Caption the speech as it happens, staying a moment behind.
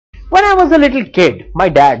When I was a little kid, my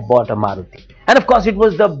dad bought a Maruti. And of course, it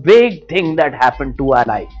was the big thing that happened to our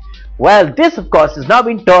life. Well, this of course has now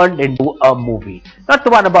been turned into a movie. Not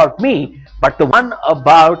the one about me, but the one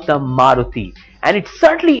about the Maruti. And it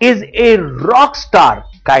certainly is a rock star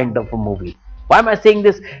kind of a movie. Why am I saying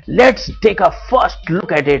this? Let's take a first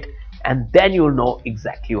look at it and then you'll know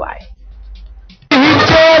exactly why.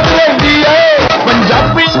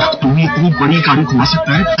 तुम्हें इतनी बड़ी गाड़ी घुमा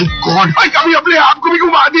सकता है? God, भाई कभी अपने आप को भी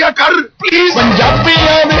घुमा दिया कर, please.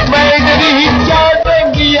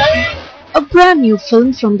 A brand new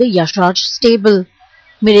film from the Yash Raj stable,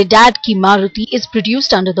 Mere Dad Ki Maruti, is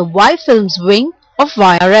produced under the Y Films wing of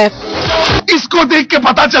YRF. इसको देख के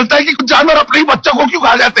पता चलता है कि कुछ जानवर अपने ही बच्चों को क्यों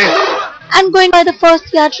खा जाते हैं। And going by the first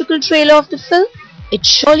theatrical trailer of the film, it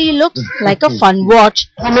surely looks like a fun watch.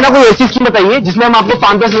 हमें ना कोई ऐसी स्कीम बताइए जिसमें हम आपको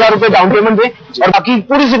 5-10 हजार रुपए डाउन पेमेंट दें और बाकी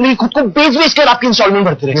पूरी जिंदगी खुद को बेच कर आपकी इंस्टॉलमेंट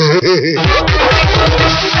भरते रहे।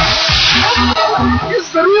 ये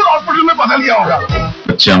जरूर हॉस्पिटल में बदल गया होगा।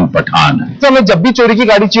 चम पठान। तो हमें जब भी चोरी की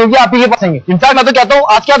गाड़ी चाहिए होगी आप ही के पास आएंगे। इनफैक्ट मैं तो कहता हूँ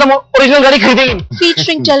आज क्या हम ओरिजिनल गाड़ी खरीदेंगे।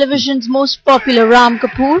 Featuring television's most popular Ram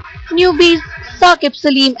Kapoor, newbies Saqib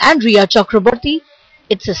Saleem and Rhea,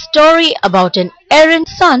 it's a story about an errant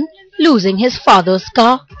son losing his father's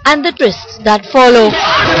car and the twists that follow.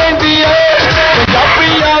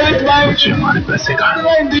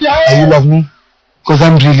 You love me? Because I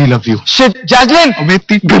really love you. Shit, Jacqueline! अबे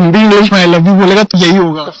इतनी गंदी English में I love you बोलेगा तो यही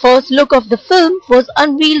होगा. The first look of the film was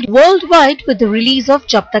unveiled worldwide with the release of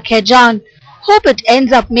Jab Tak Hai Jaan. Hope it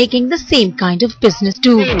ends up making the same kind of business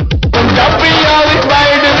too.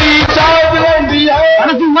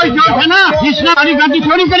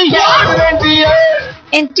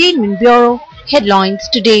 Entertainment Bureau headlines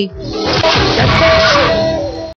today.